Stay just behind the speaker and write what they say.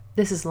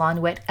This is Law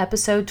and Wit,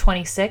 episode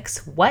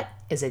 26, What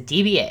is a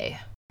DBA?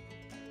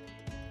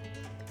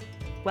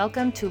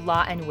 Welcome to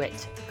Law and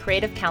Wit,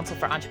 Creative Counsel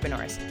for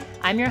Entrepreneurs.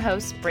 I'm your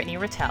host, Brittany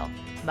Rattel,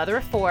 mother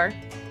of four,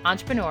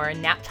 entrepreneur,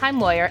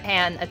 nap-time lawyer,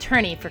 and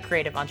attorney for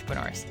creative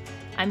entrepreneurs.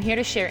 I'm here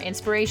to share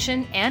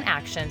inspiration and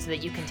action so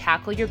that you can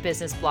tackle your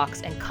business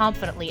blocks and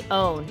confidently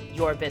own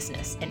your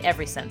business in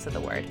every sense of the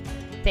word.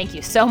 Thank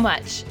you so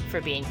much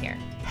for being here.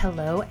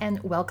 Hello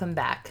and welcome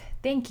back.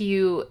 Thank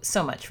you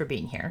so much for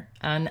being here.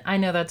 And I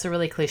know that's a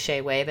really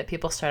cliche way that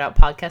people start out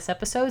podcast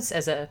episodes.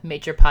 As a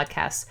major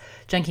podcast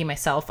junkie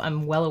myself,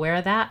 I'm well aware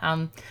of that.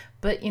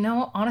 But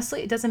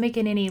honestly, it doesn't make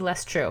it any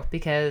less true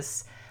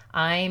because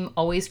I'm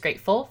always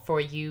grateful for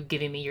you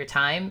giving me your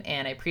time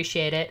and I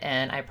appreciate it.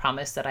 And I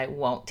promise that I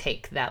won't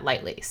take that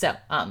lightly. So,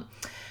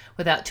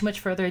 without too much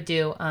further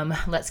ado,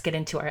 let's get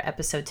into our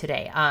episode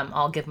today.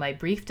 I'll give my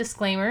brief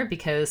disclaimer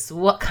because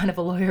what kind of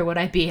a lawyer would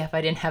I be if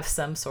I didn't have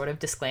some sort of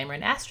disclaimer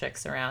and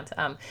asterisks around?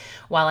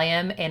 While I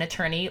am an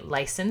attorney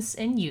licensed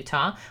in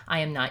Utah, I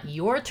am not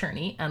your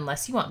attorney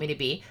unless you want me to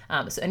be.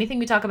 So anything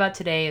we talk about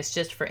today is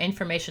just for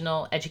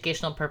informational,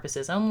 educational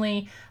purposes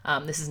only.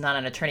 This is not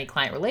an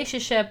attorney-client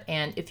relationship.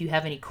 And if you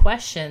have any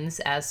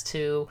questions as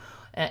to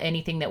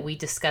anything that we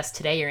discussed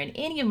today or in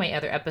any of my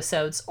other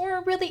episodes,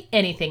 or really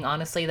anything,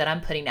 honestly, that I'm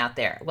putting out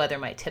there, whether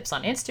my tips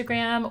on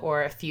Instagram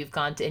or if you've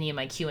gone to any of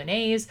my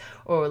Q&As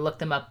or looked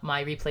them up,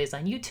 my replays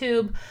on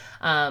YouTube,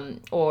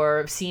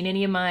 or seen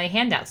any of my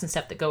handouts and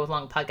stuff that go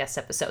along podcast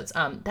episodes.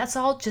 That's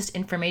all just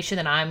information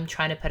that I'm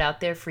trying to put out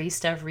there, free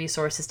stuff,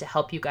 resources to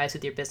help you guys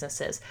with your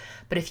businesses.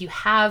 But if you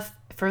have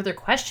further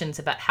questions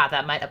about how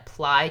that might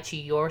apply to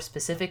your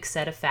specific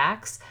set of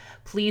facts,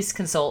 please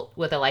consult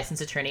with a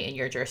licensed attorney in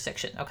your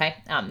jurisdiction, okay?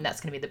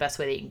 That's going to be the best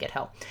way that you can get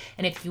help.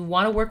 And if you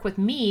want to work with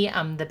me,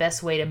 the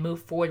best way to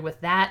move forward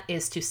with that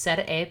is to set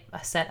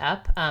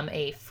up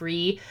a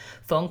free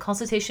phone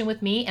consultation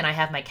with me. And I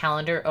have my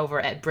calendar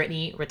over at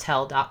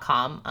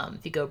BrittanyRattel.com.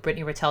 If you go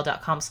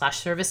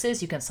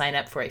BrittanyRattel.com/services, you can sign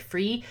up for a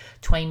free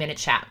 20-minute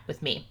chat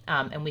with me.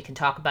 And we can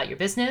talk about your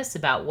business,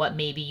 about what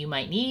maybe you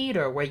might need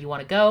or where you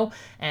want to go,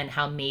 and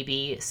how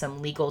maybe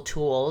some legal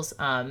tools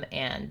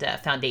and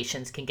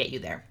foundations can get you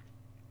there.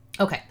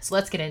 Okay, so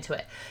let's get into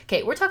it.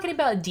 Okay, we're talking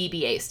about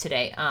DBAs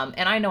today.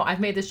 And I know I've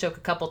made this joke a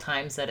couple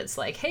times that it's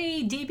like,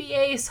 hey,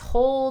 DBAs,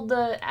 hold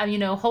the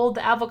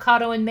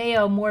avocado and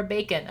mayo, more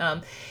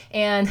bacon.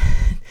 And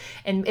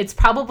it's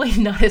probably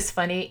not as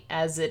funny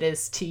as it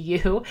is to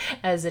you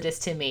as it is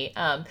to me.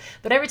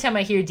 But every time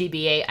I hear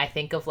DBA, I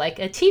think of like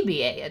a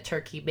TBA, a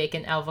turkey,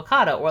 bacon,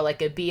 avocado, or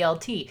like a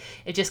BLT.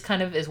 It just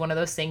kind of is one of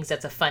those things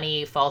that's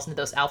falls into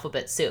those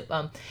alphabet soup.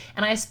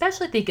 And I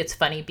especially think it's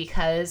funny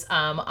because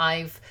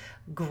I've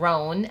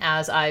grown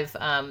as I've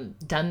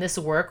done this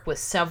work with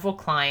several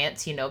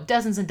clients,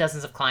 dozens and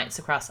dozens of clients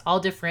across all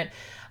different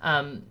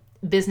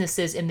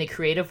businesses in the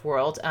creative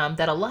world,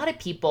 that a lot of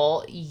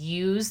people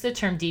use the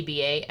term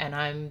DBA and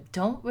I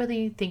don't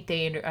really think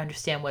they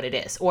understand what it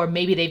is, or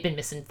maybe they've been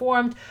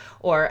misinformed,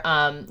 or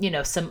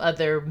some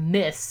other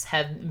myths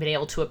have been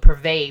able to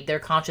pervade their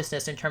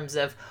consciousness in terms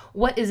of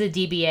what is a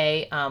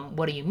DBA,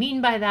 what do you mean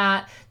by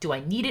that, do I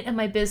need it in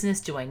my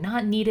business, do I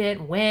not need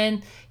it,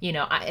 when,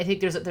 I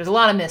think there's a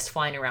lot of myths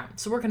flying around,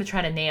 so we're going to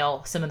try to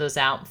nail some of those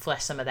out and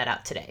flesh some of that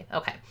out today.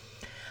 Okay.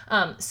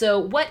 So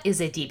what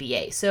is a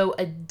DBA? So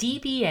a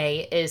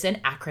DBA is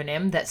an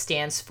acronym that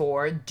stands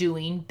for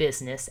doing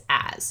business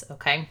as,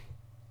 okay?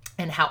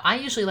 And how I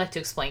usually like to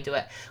explain to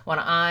it when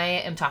I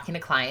am talking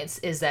to clients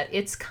is that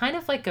it's kind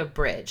of like a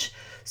bridge.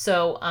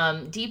 So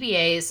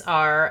DBAs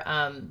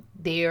are,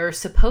 they are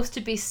supposed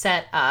to be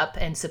set up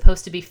and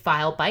supposed to be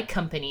filed by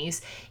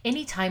companies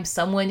anytime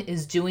someone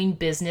is doing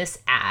business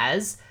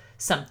as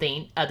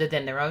something other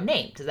than their own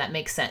name. Does that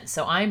make sense?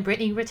 So I'm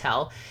Brittany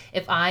Rattel.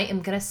 If I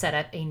am going to set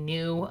up a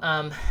new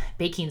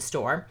baking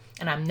store,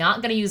 and I'm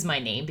not going to use my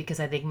name because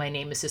I think my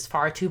name is just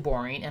far too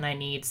boring and I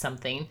need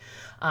something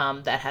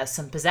that has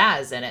some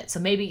pizzazz in it. So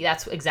maybe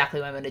that's exactly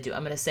what I'm going to do.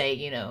 I'm going to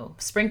say,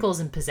 sprinkles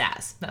and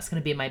pizzazz. That's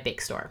going to be my bake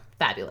store.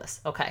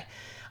 Fabulous. Okay.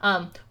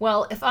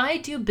 Well, if I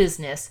do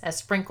business as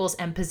Sprinkles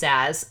and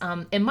Pizzazz,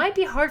 it might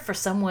be hard for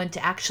someone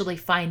to actually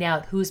find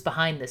out who's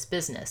behind this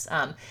business.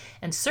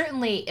 And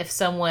certainly if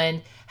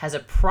someone has a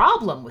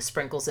problem with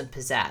Sprinkles and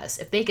Pizzazz,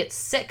 if they get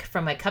sick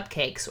from my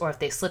cupcakes, or if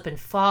they slip and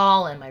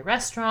fall in my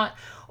restaurant,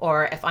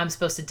 or if I'm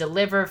supposed to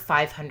deliver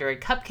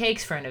 500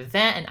 cupcakes for an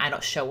event and I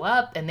don't show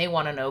up and they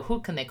want to know who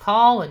can they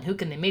call and who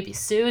can they maybe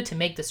sue to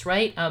make this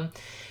right,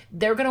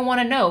 they're going to want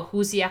to know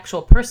who's the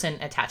actual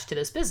person attached to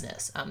this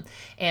business.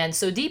 And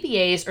so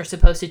DBAs are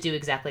supposed to do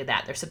exactly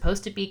that. They're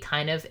supposed to be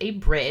kind of a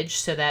bridge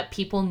so that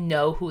people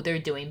know who they're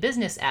doing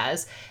business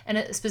as.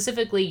 And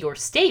specifically, your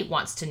state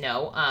wants to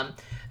know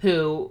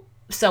who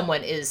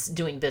someone is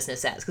doing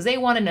business as, because they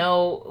want to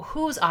know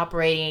who's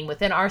operating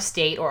within our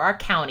state or our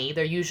county.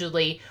 They're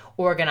usually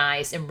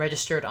organized and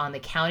registered on the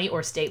county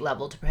or state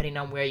level, depending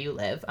on where you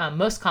live.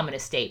 Most common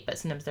is state, but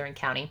sometimes they're in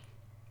county.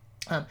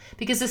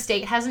 Because the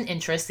state has an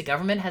interest, the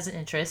government has an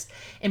interest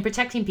in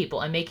protecting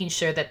people and making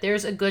sure that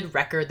there's a good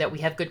record, that we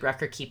have good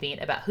record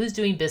keeping about who's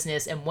doing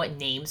business and what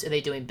names are they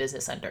doing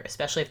business under,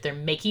 especially if they're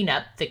making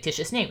up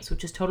fictitious names,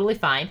 which is totally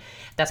fine.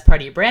 That's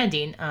part of your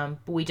branding, but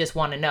we just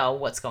want to know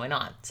what's going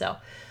on. So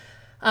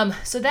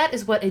that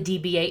is what a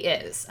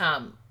DBA is,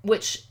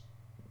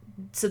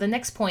 so the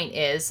next point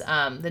is,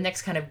 the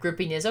next kind of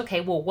grouping is,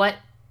 okay, well, what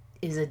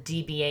is a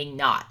DBA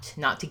not?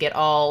 Not to get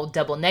all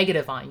double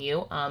negative on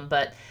you,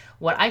 but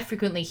what I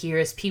frequently hear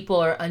is people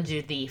are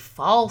under the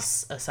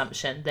false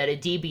assumption that a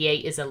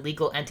DBA is a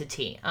legal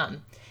entity,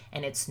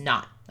 and it's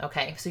not.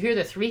 Okay, so here are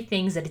the 3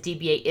 things that a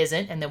DBA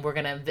isn't, and then we're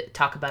going to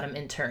talk about them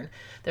in turn.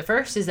 The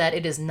first is that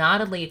it is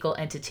not a legal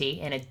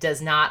entity, and it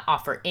does not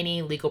offer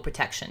any legal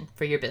protection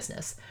for your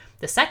business.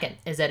 The second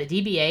is that a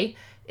DBA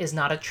is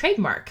not a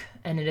trademark,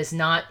 and it is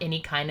not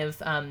any kind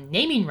of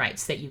naming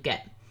rights that you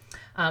get.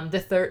 The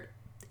third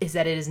is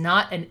that it is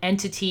not an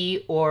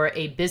entity or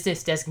a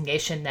business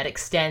designation that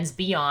extends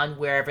beyond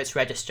wherever it's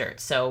registered,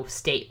 so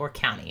state or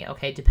county,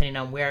 okay, depending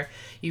on where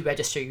you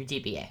register your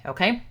DBA,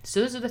 okay?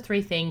 So those are the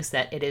 3 things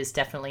that it is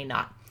definitely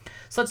not.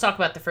 So let's talk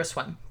about the first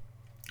one.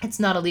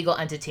 It's not a legal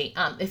entity.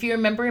 If you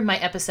remember in my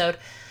episode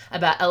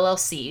about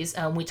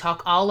LLCs, we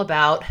talk all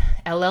about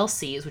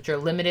LLCs, which are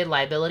limited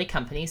liability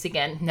companies.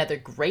 Again, another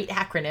great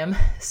acronym.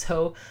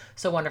 So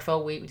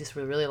wonderful. We just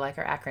really like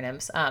our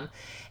acronyms.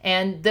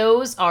 And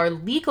those are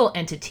legal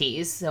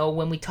entities. So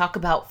when we talk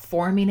about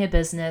forming a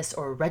business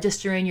or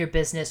registering your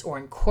business or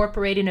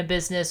incorporating a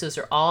business, those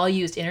are all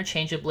used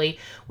interchangeably.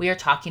 We are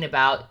talking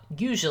about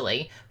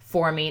usually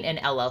forming an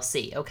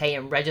LLC, okay,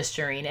 and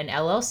registering an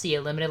LLC,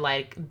 a limited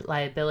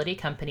liability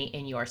company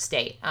in your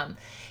state.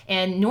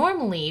 And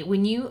normally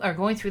when you are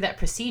going through that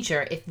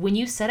procedure, when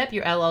you set up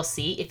your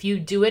LLC, if you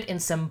do it in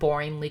some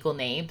boring legal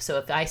name, so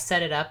if I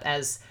set it up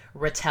as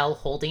Rattel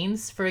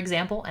Holdings, for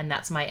example, and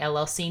that's my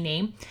LLC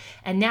name,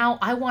 and now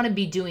I want to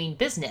be doing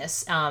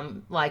business,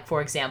 like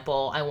for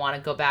example, I want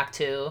to go back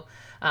to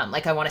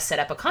like I want to set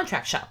up a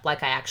contract shop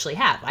like I actually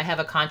have. I have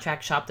a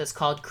contract shop that's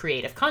called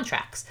Creative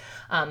Contracts.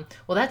 Well,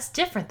 that's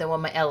different than what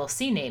my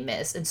LLC name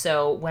is. And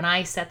so when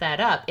I set that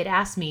up, it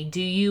asked me,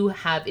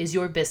 is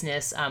your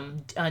business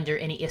under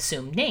any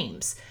assumed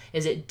names?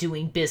 Is it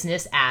doing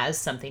business as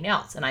something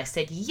else? And I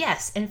said,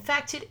 yes, in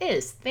fact it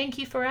is. Thank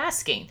you for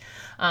asking.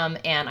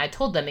 And I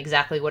told them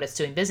exactly what it's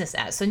doing business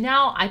as. So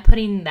now I'm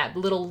putting that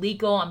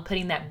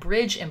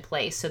bridge in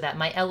place so that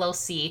my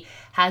LLC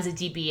has a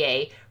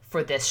DBA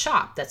for this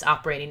shop that's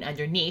operating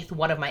underneath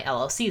one of my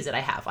LLCs that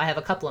I have. I have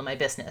a couple in my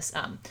business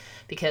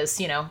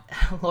because,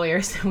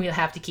 lawyers, we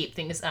have to keep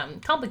things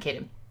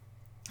complicated.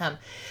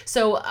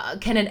 So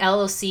can an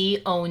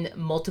LLC own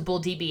multiple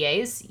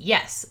DBAs?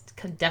 Yes,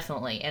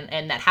 definitely.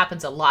 And that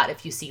happens a lot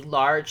if you see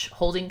large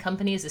holding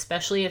companies,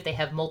 especially if they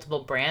have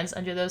multiple brands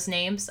under those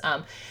names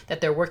that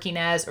they're working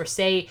as, or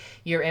say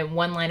you're in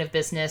one line of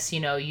business,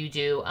 you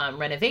do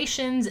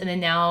renovations, and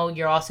then now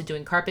you're also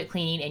doing carpet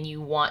cleaning and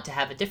you want to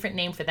have a different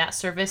name for that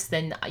service,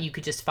 then you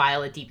could just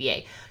file a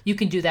DBA. You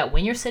can do that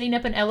when you're setting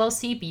up an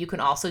LLC, but you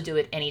can also do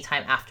it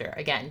anytime after.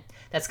 Again,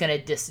 it's going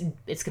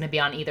to be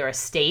on either a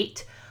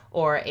state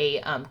or a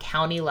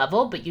county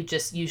level, but you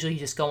usually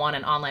just go on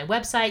an online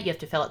website. You have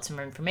to fill out some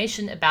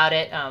information about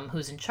it,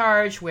 who's in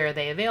charge, where are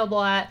they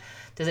available at,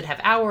 does it have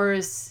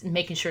hours,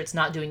 making sure it's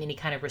not doing any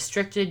kind of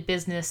restricted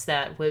business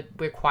that would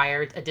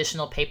require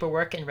additional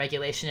paperwork and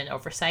regulation and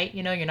oversight.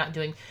 You're not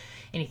doing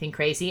anything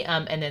crazy,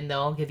 and then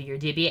they'll give you your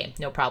DBA,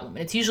 no problem.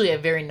 And it's usually a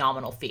very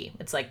nominal fee.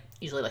 It's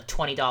usually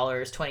 $20,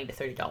 $20 to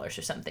 $30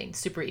 or something,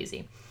 super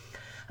easy.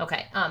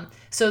 Okay,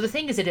 so the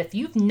thing is that if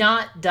you've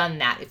not done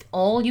that, if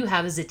all you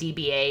have is a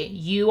DBA,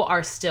 you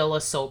are still a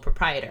sole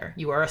proprietor.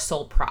 You are a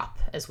sole prop,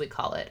 as we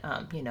call it.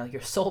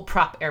 Your sole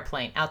prop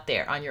airplane out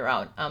there on your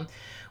own,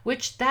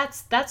 which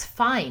that's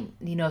fine.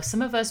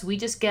 Some of us, we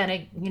just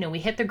we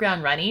hit the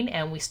ground running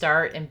and we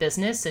start in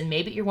business, and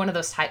maybe you're one of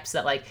those types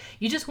that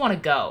you just want to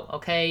go,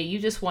 okay? You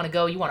just want to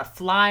go, you want to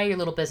fly your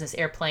little business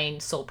airplane,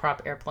 sole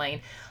prop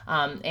airplane,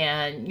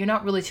 and you're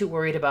not really too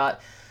worried about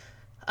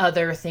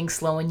other things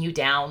slowing you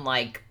down,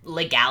 like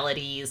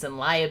legalities and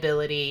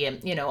liability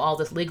and all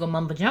this legal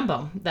mumbo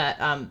jumbo that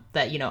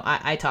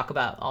I talk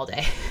about all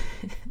day.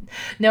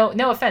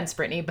 No offense,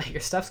 Brittany, but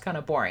your stuff's kind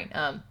of boring.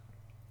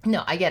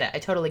 No, I get it. I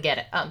totally get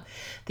it.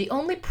 The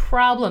only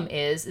problem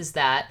is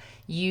that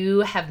you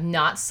have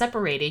not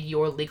separated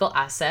your legal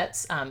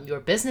assets, your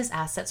business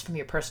assets from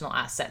your personal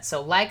assets.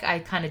 So like I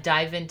kind of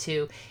dive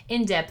into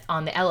in depth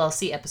on the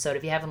LLC episode.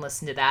 If you haven't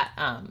listened to that,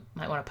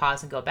 might want to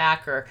pause and go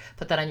back or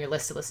put that on your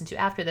list to listen to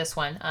after this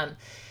one.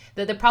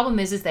 The problem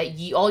is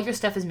that all your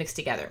stuff is mixed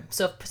together.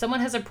 So if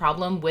someone has a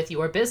problem with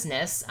your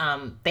business,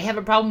 they have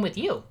a problem with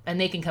you and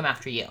they can come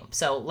after you.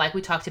 So like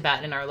we talked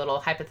about in our little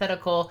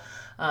hypothetical,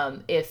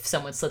 if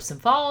someone slips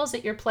and falls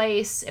at your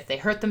place, if they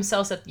hurt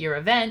themselves at your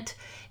event,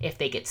 if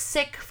they get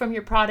sick from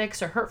your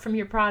products or hurt from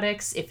your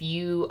products, if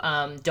you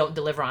don't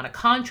deliver on a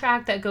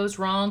contract that goes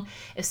wrong,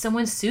 if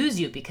someone sues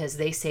you because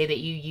they say that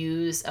you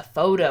use a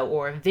photo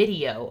or a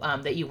video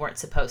that you weren't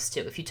supposed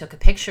to, if you took a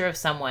picture of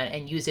someone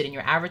and used it in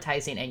your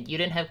advertising and you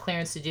didn't have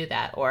clearance to do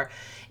that. Or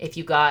if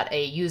you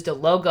used a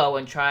logo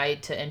and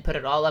tried to and put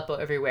it all up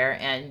everywhere,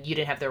 and you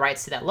didn't have the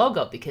rights to that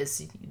logo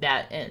because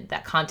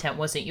that content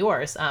wasn't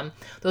yours.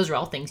 Those are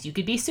all things you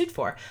could be sued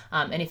for.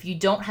 And if you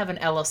don't have an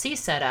LLC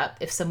set up,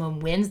 if someone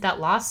wins that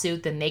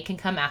lawsuit, then they can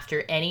come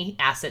after any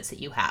assets that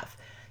you have: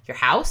 your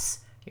house,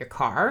 your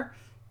car,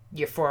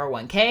 your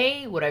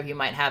 401k, whatever you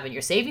might have in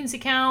your savings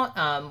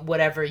account,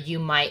 whatever you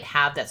might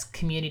have that's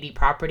community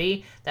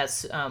property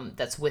that's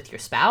with your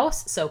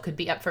spouse. So it could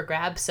be up for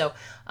grabs. So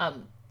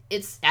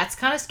that's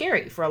kind of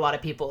scary for a lot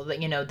of people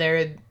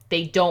that,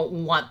 they don't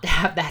want to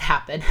have that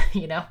happen,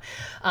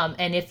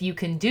 and if you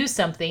can do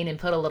something and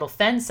put a little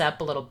fence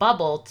up, a little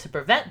bubble to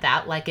prevent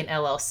that, like an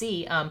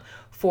LLC,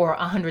 for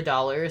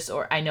 $100,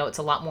 or I know it's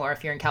a lot more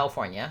if you're in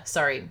California.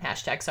 Sorry,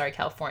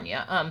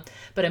 California.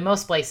 But in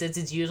most places,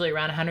 it's usually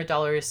around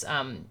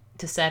 $100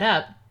 to set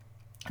up.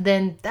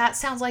 Then that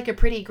sounds like a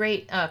pretty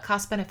great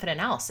cost-benefit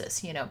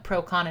analysis,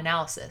 pro-con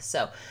analysis.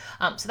 So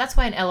that's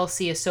why an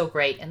LLC is so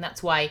great, and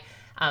that's why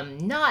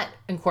not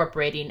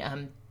incorporating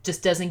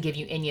just doesn't give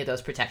you any of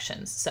those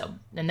protections. So,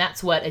 and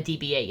that's what a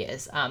DBA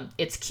is.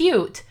 It's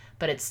cute,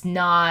 but it's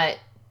not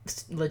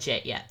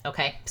legit yet.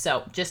 Okay.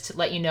 So just to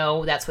let you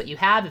know, that's what you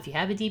have if you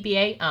have a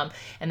DBA,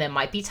 and then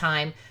might be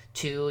time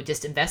to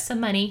just invest some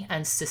money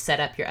and to set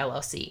up your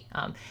LLC.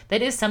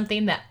 That is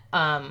something that,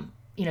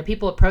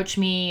 people approach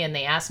me and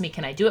they ask me,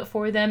 can I do it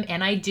for them?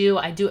 And I do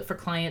it for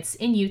clients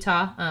in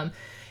Utah.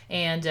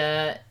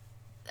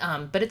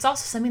 But it's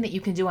also something that you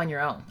can do on your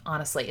own.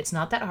 Honestly, it's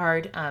not that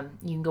hard.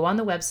 You can go on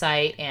the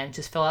website and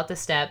just fill out the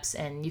steps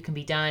and you can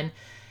be done.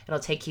 It'll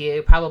take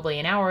you probably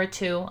an hour or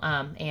two,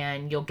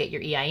 and you'll get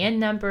your EIN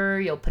number,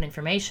 you'll put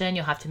information,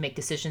 you'll have to make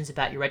decisions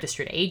about your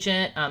registered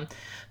agent.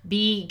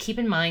 Keep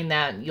in mind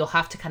that you'll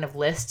have to kind of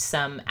list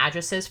some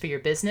addresses for your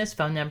business,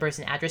 phone numbers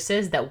and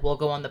addresses that will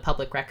go on the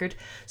public record.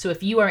 So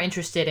if you are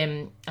interested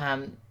in,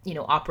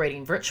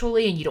 operating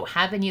virtually and you don't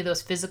have any of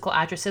those physical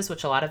addresses,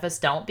 which a lot of us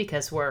don't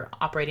because we're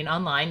operating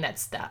online,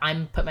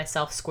 I'm put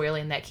myself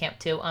squarely in that camp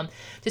too.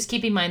 Just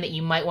keep in mind that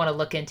you might want to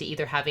look into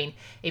either having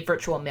a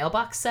virtual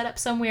mailbox set up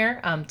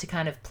somewhere to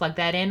kind of plug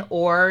that in,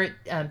 or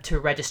to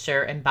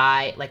register and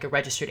buy like a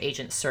registered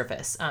agent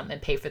service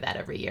and pay for that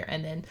every year.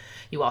 And then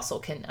you also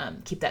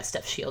can keep that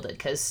stuff shielded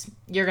because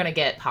you're going to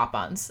get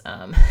hop-ons.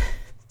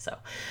 So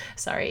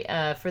sorry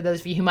for those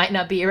of you who might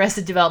not be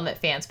Arrested Development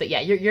fans, but yeah,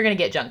 you're going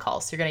to get junk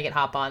calls. You're going to get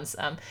hop-ons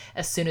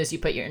as soon as you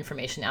put your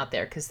information out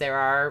there, because there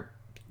are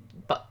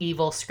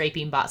evil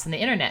scraping bots on the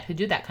internet who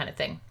do that kind of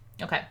thing.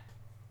 Okay.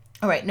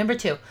 All right. Number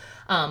 2,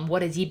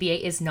 what a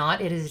DBA is not.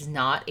 It is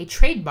not a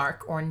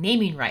trademark or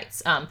naming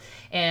rights.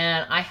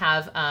 And I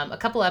have a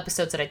couple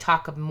episodes that I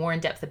talk more in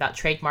depth about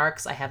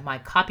trademarks. I have my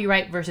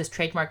copyright versus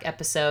trademark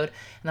episode.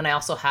 And then I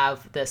also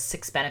have the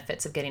 6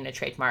 benefits of getting a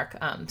trademark.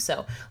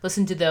 So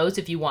listen to those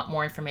if you want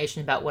more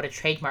information about what a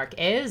trademark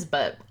is.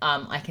 But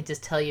I can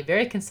just tell you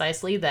very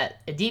concisely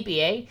that a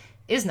DBA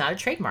is not a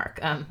trademark.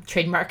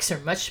 Trademarks are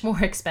much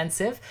more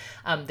expensive.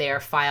 They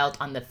are filed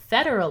on the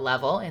federal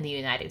level in the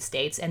United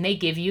States, and they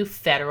give you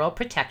federal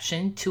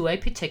protection to a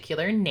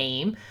particular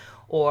name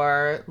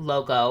or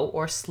logo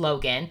or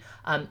slogan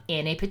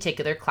in a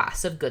particular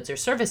class of goods or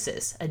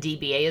services. A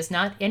DBA is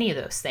not any of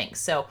those things.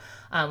 So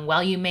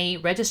while you may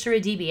register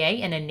a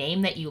DBA in a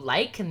name that you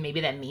like, and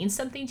maybe that means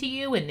something to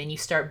you, and then you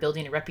start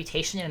building a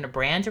reputation and a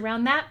brand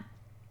around that,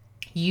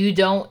 you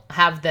don't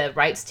have the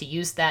rights to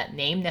use that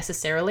name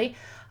necessarily.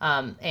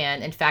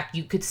 And in fact,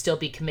 you could still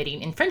be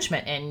committing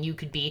infringement, and you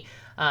could be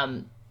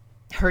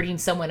hurting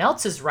someone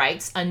else's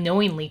rights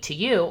unknowingly to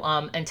you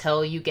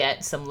until you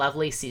get some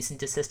lovely cease and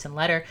desist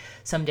letter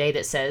someday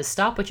that says,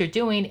 stop what you're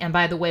doing. And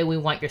by the way, we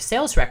want your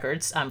sales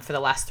records for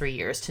the last 3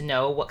 years to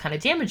know what kind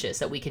of damages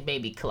that we could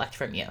maybe collect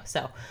from you.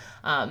 So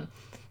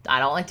I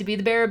don't like to be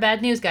the bearer of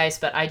bad news, guys,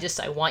 but I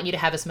want you to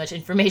have as much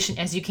information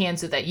as you can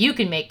so that you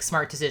can make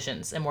smart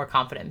decisions and more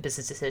confident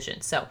business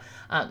decisions. So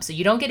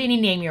you don't get any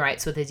naming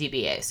rights with a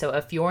DBA. So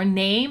if your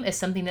name is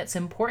something that's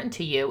important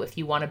to you, if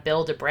you want to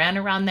build a brand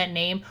around that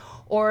name,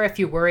 or if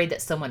you're worried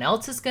that someone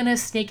else is going to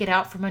snake it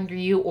out from under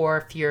you, or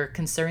if you're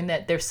concerned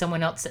that there's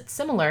someone else that's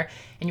similar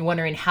and you're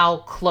wondering how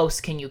close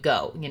can you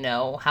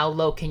go, how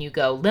low can you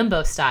go,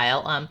 limbo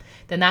style,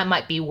 then that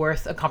might be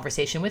worth a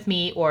conversation with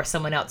me or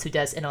someone else who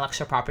does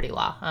intellectual property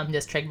law,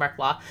 does trademark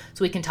law,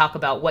 so we can talk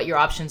about what your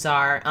options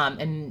are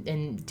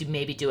and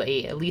maybe do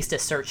at least a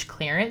search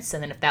clearance.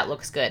 And then if that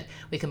looks good,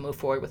 we can move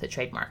forward with a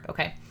trademark.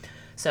 Okay.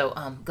 So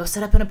go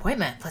set up an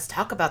appointment. Let's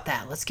talk about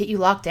that. Let's get you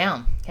locked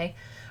down. Okay.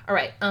 All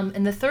right,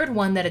 and the third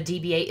one that a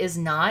DBA is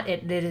not,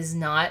 it is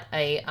not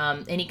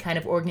any kind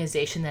of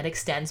organization that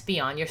extends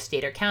beyond your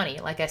state or county.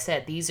 Like I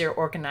said, these are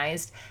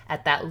organized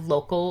at that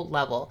local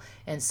level.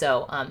 And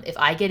so if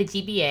I get a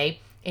DBA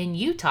in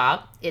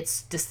Utah,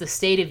 it's just the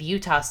state of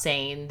Utah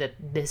saying that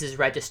this is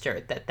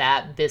registered,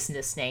 that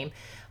business name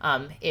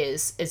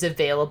is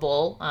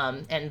available.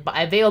 And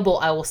by available,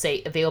 I will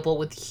say available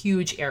with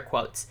huge air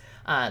quotes,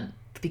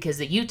 because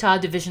the Utah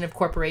Division of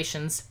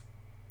Corporations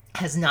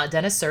has not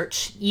done a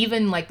search,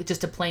 even like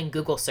just a plain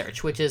Google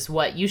search, which is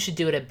what you should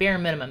do at a bare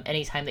minimum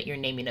anytime that you're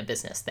naming a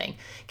business thing.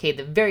 Okay,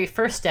 the very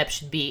first step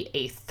should be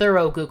a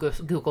thorough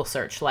Google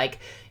search, like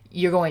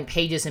you're going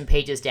pages and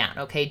pages down.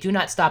 Okay, do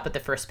not stop at the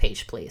first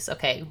page, please.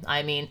 Okay,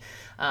 I mean,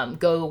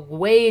 go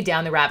way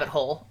down the rabbit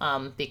hole,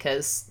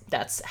 because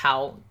that's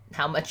how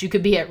much you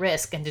could be at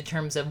risk in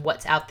terms of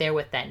what's out there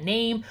with that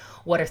name.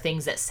 What are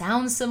things that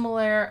sound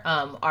similar?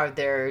 Are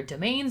there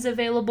domains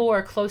available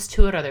or close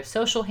to it? Are there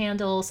social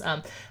handles?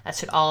 That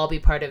should all be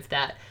part of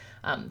that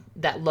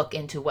look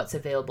into what's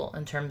available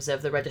in terms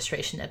of the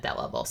registration at that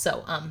level.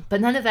 So, but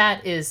none of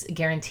that is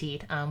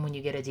guaranteed when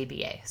you get a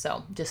DBA.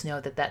 So just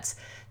know that that's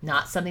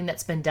not something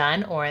that's been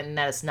done, and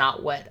that is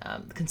not what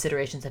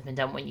considerations have been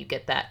done when you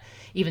get that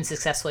even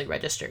successfully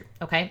registered.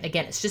 Okay,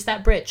 again, it's just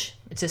that bridge.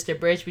 It's just a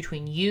bridge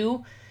between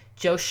you,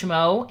 Joe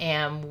Schmo,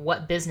 and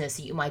what business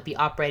you might be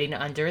operating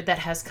under that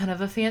has kind of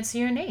a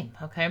fancier name.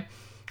 Okay.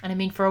 And I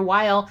mean, for a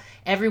while,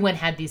 everyone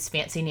had these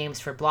fancy names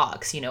for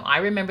blogs. I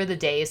remember the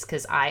days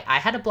because I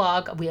had a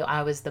blog.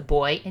 I was The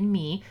Boy and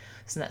Me.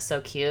 Isn't that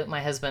so cute? My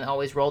husband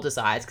always rolled his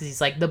eyes because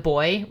he's like, "The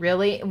Boy,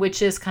 really?"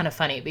 Which is kind of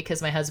funny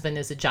because my husband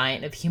is a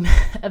giant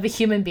of a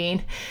human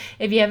being.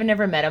 If you haven't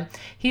ever met him,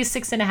 he's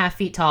 6.5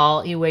 feet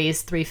tall. He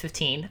weighs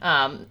 315,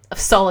 of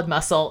solid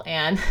muscle,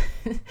 and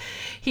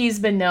he's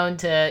been known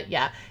to,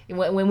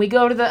 when we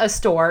go to a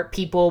store,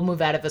 people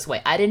move out of his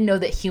way. I didn't know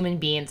that human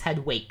beings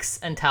had wakes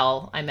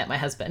until I met my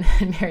husband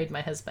and married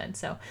my husband.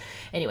 So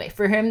anyway,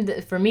 for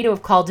me to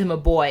have called him a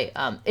boy,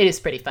 it is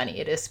pretty funny.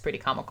 It is pretty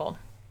comical.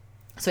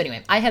 So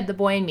anyway, I had The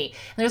Boy and Me.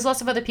 And there's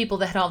lots of other people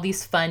that had all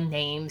these fun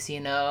names,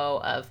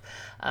 of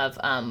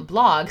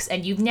blogs.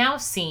 And you've now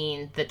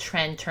seen the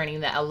trend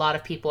turning that a lot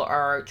of people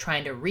are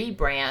trying to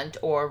rebrand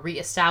or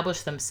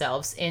reestablish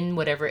themselves in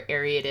whatever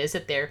area it is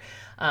that their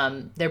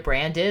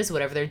brand is,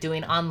 whatever they're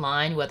doing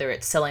online, whether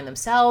it's selling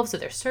themselves or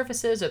their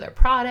services or their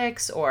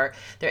products or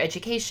their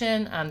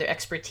education, their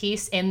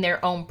expertise in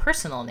their own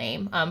personal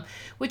name,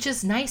 which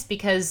is nice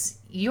because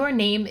your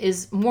name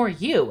is more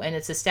you and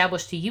it's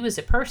established to you as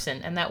a person.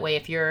 And that way,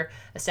 if you're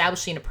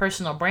establishing a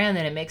personal brand,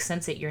 then it makes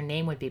sense that your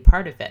name would be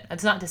part of it.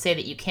 That's not to say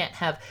that you can't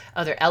have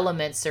other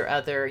elements or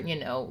other,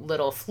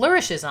 little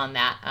flourishes on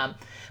that.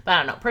 But I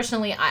don't know.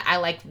 Personally, I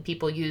like when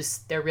people use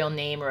their real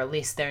name, or at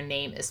least their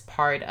name is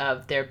part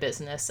of their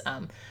business,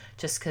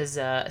 just because,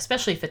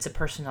 especially if it's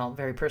a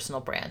very personal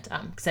brand,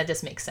 because that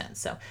just makes sense.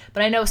 So,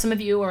 but I know some of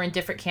you are in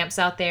different camps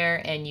out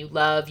there, and you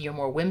love your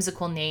more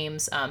whimsical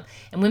names. And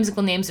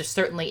whimsical names are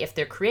certainly, if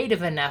they're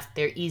creative enough,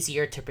 they're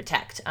easier to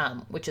protect,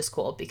 which is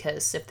cool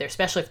because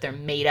especially if they're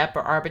made up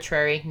or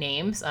arbitrary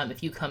names,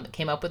 if you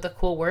came up with a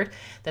cool word,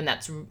 then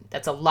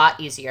that's a lot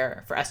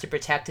easier for us to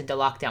protect and to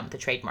lock down with the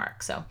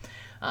trademark. So.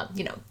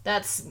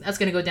 That's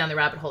going to go down the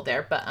rabbit hole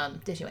there. But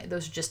anyway,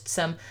 those are just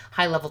some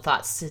high-level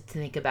thoughts to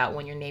think about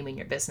when you're naming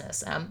your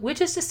business, which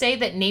is to say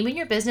that naming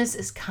your business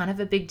is kind of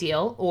a big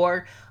deal.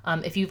 Or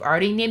if you've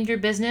already named your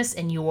business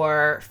and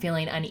you're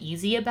feeling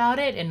uneasy about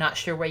it and not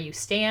sure where you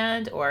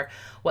stand or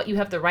what you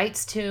have the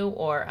rights to,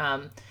 or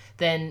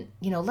then,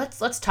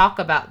 let's talk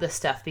about this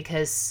stuff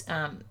because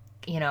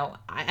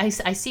I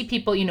see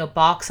people,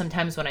 balk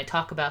sometimes when I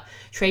talk about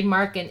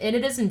trademark, and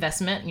it is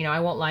investment. I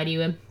won't lie to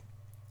you.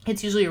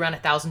 It's usually around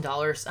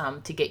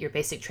 $1,000 to get your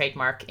basic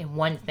trademark in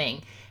one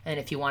thing. And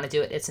if you want to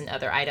do it, it's in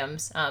other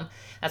items.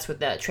 That's where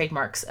the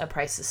trademarks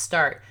prices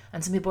start.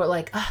 And some people are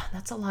like,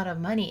 that's a lot of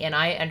money. And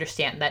I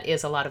understand that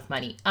is a lot of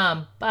money.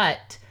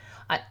 But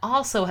I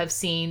also have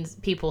seen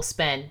people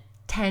spend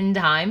 10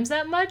 times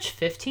that much,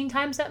 15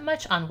 times that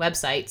much on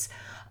websites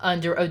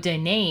under a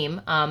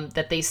name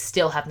that they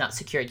still have not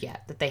secured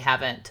yet, that they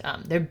haven't,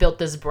 they've built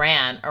this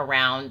brand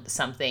around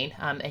something,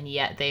 and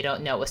yet they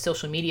don't know a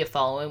social media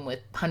following with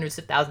hundreds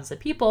of thousands of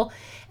people,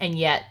 and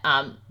yet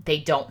they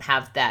don't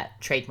have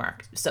that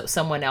trademark. So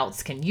someone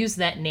else can use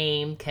that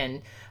name,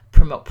 can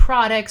promote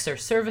products or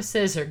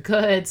services or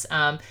goods,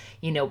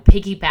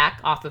 piggyback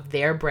off of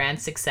their brand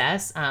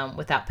success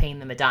without paying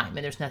them a dime.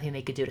 And there's nothing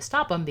they could do to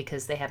stop them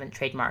because they haven't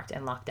trademarked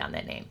and locked down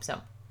that name.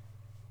 So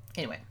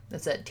anyway,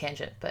 that's a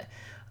tangent, but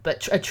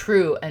a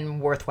true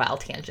and worthwhile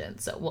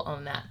tangent. So we'll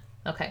own that.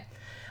 Okay.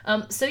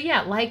 So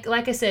yeah, like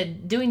I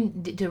said,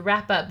 to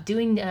wrap up,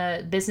 doing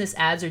business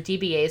ads or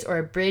DBAs or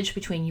a bridge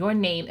between your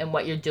name and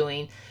what you're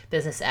doing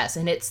business as.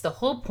 And it's the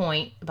whole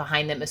point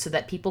behind them is so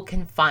that people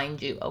can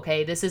find you.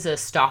 Okay. This is a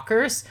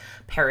stalker's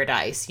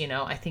paradise.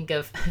 I think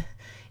of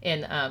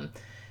in,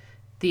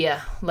 the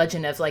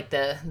legend of like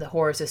the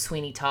horrors of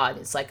Sweeney Todd.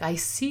 It's like, I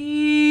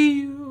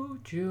see you,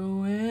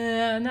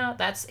 Joanna.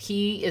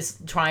 He is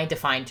trying to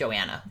find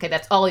Joanna. Okay,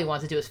 that's all he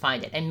wants to do is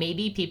find it. And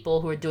maybe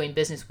people who are doing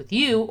business with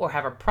you or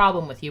have a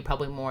problem with you,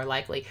 probably more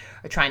likely,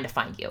 are trying to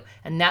find you.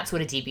 And that's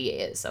what a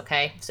DBA is,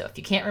 okay? So if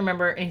you can't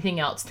remember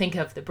anything else, think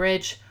of the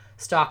bridge,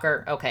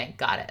 stalker. Okay,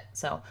 got it.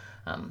 So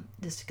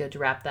just to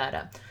wrap that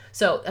up.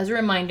 So as a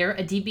reminder,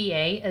 a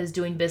DBA is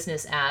doing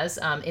business as,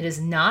 it is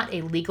not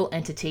a legal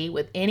entity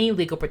with any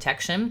legal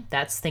protection.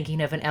 That's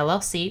thinking of an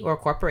LLC or a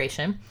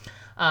corporation.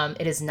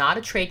 It is not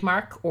a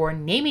trademark or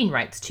naming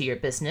rights to your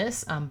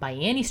business by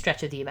any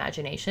stretch of the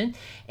imagination,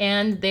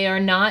 and they are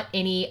not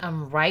any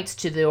rights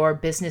to your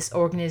business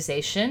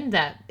organization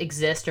that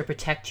exist or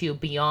protect you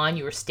beyond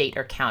your state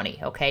or county,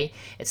 okay?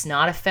 It's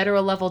not a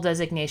federal level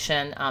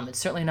designation. It's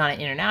certainly not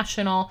an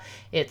international.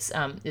 It's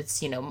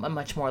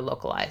much more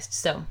localized.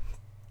 So,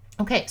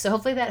 okay, so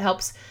hopefully that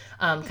helps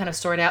kind of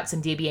sort out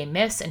some DBA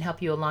myths and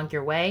help you along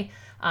your way.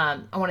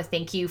 I want to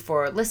thank you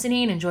for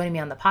listening and joining me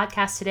on the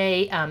podcast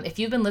today. If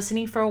you've been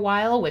listening for a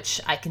while, which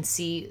I can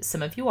see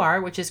some of you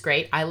are, which is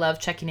great. I love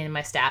checking in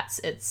my stats.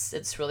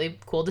 It's really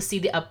cool to see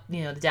the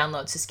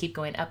downloads just keep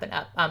going up and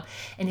up.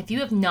 And if you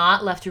have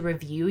not left a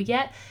review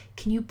yet,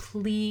 can you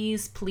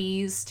please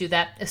do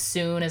that as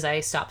soon as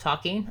I stop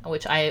talking,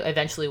 which I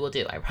eventually will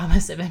do. I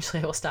promise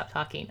eventually I will stop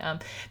talking.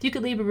 If you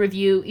could leave a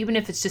review, even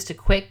if it's just a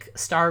quick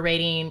star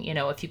rating,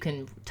 if you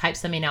can type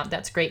something out,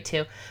 that's great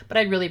too. But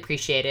I'd really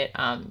appreciate it.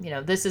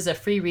 This is a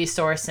free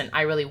resource, and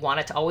I really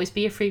want it to always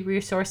be a free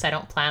resource. I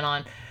don't plan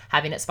on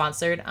having it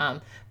sponsored,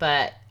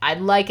 but I'd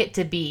like it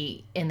to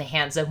be in the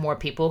hands of more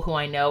people who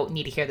I know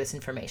need to hear this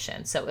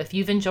information. So if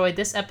you've enjoyed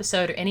this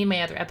episode or any of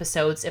my other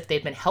episodes, if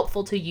they've been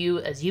helpful to you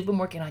as you've been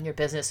working on your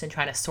business and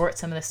trying to sort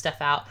some of this stuff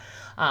out,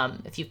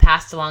 if you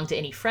passed along to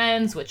any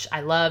friends, which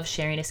I love,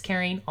 sharing is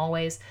caring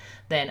always,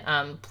 then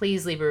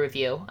please leave a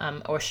review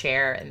or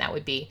share, and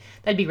that'd be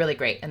really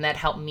great, and that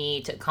helped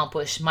me to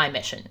accomplish my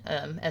mission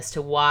as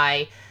to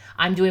why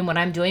I'm doing what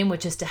I'm doing,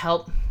 which is to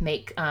help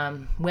make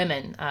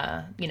women,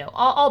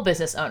 all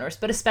business owners,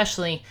 but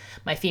especially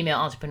my female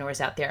entrepreneurs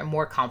out there,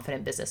 more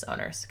confident business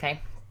owners,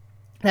 okay?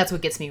 That's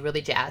what gets me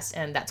really jazzed,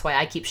 and that's why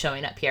I keep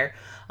showing up here,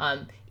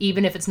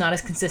 even if it's not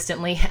as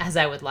consistently as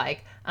I would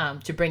like,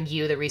 to bring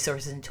you the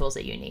resources and tools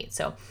that you need.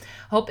 So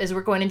hope as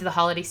we're going into the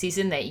holiday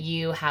season that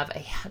you have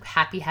a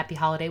happy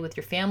holiday with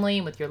your family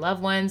and with your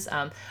loved ones.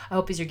 I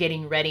hope as you're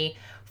getting ready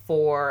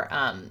for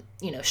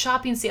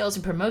shopping sales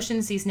and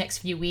promotions these next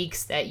few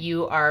weeks, that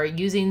you are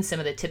using some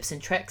of the tips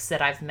and tricks that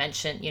I've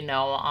mentioned,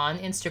 on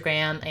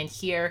Instagram and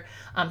here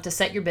to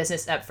set your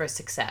business up for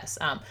success.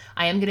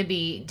 I am going to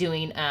be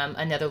doing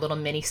another little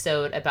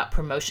mini-sode about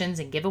promotions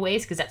and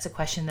giveaways, because that's a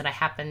question that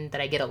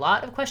I get a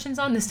lot of questions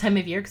on this time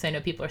of year, because I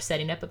know people are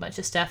setting up a bunch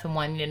of stuff and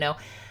wanting to know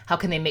how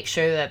can they make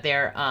sure that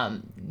they're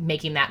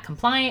making that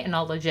compliant and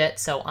all legit.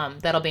 So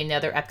that'll be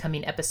another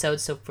upcoming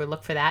episode, so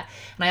look for that.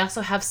 And I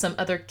also have some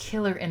other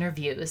killer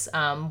interviews,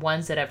 ones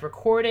that I've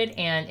recorded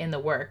and in the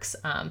works,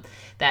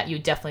 that you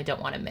definitely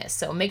don't want to miss.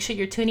 So make sure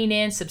you're tuning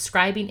in,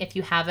 subscribing if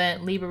you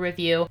haven't, leave a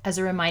review. As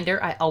a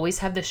reminder, I always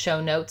have the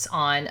show notes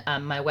on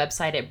my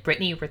website at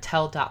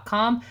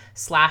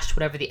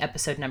BrittanyRattell.com/whatever the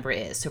episode number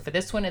is. So for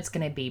this one, it's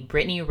going to be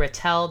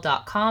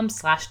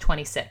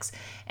BrittanyRattell.com/26.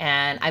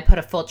 And I put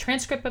a full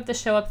transcript of the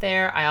show up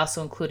there. I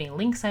also including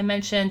links I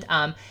mentioned,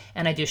 and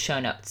I do show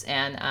notes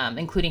and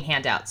including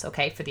handouts,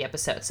 okay, for the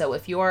episode. So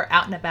if you're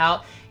out and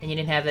about and you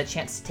didn't have the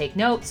chance to take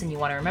notes and you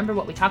want to remember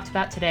what we talked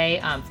about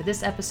today for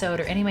this episode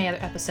or any of my other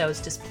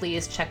episodes, just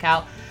please check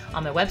out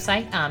on my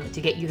website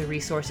to get you the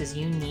resources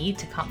you need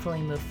to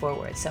confidently move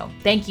forward. So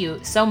thank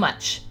you so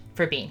much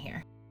for being here.